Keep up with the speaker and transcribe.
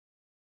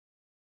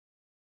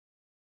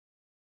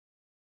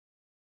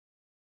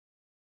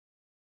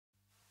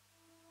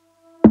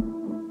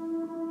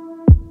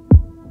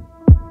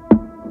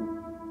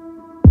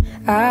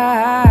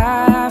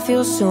I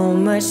feel so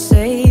much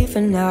safer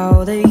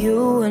now that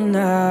you are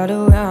not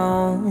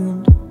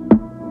around.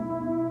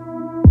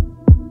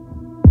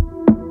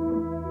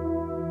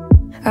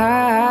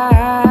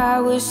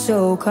 I was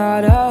so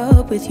caught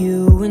up with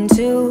you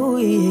until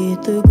we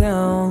hit the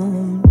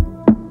ground.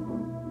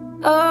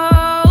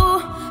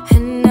 Oh,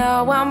 and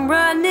now I'm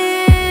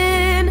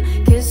running,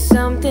 'cause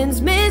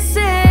something's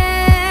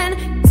missing.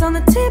 It's on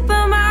the tip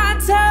of my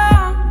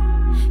tongue,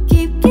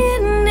 keep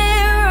getting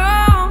it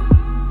wrong.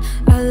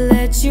 I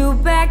let you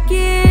back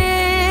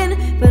in,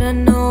 but I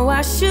know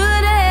I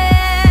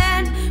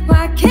shouldn't.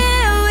 Why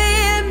can't we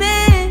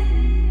admit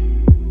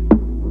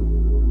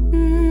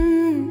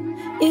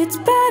it's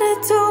better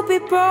to be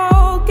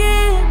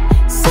broken,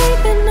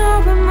 saving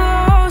our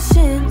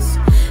emotions?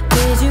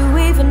 Did you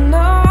even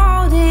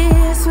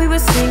notice we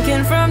were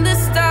sinking from the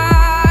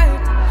start?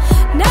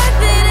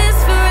 Nothing is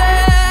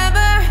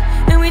forever,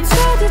 and we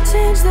tried to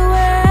change the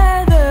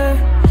weather,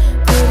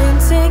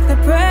 couldn't take the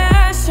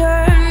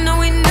pressure. No,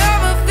 we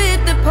never fit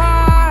the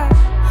part,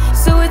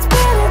 so it's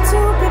better to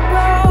be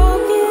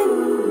broken.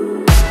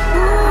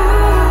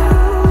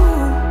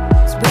 Ooh,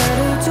 it's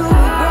better to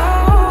be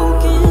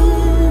broken.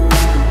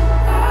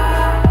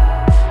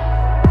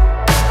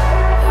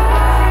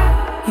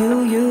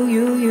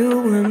 You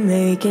were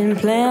making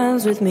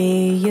plans with me,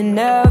 you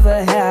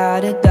never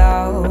had a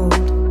doubt.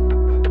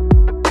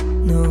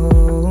 No.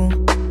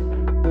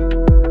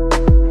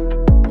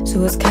 So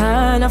it's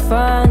kinda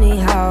funny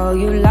how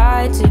you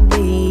lied to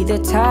be the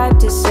type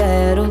to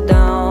settle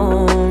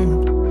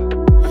down.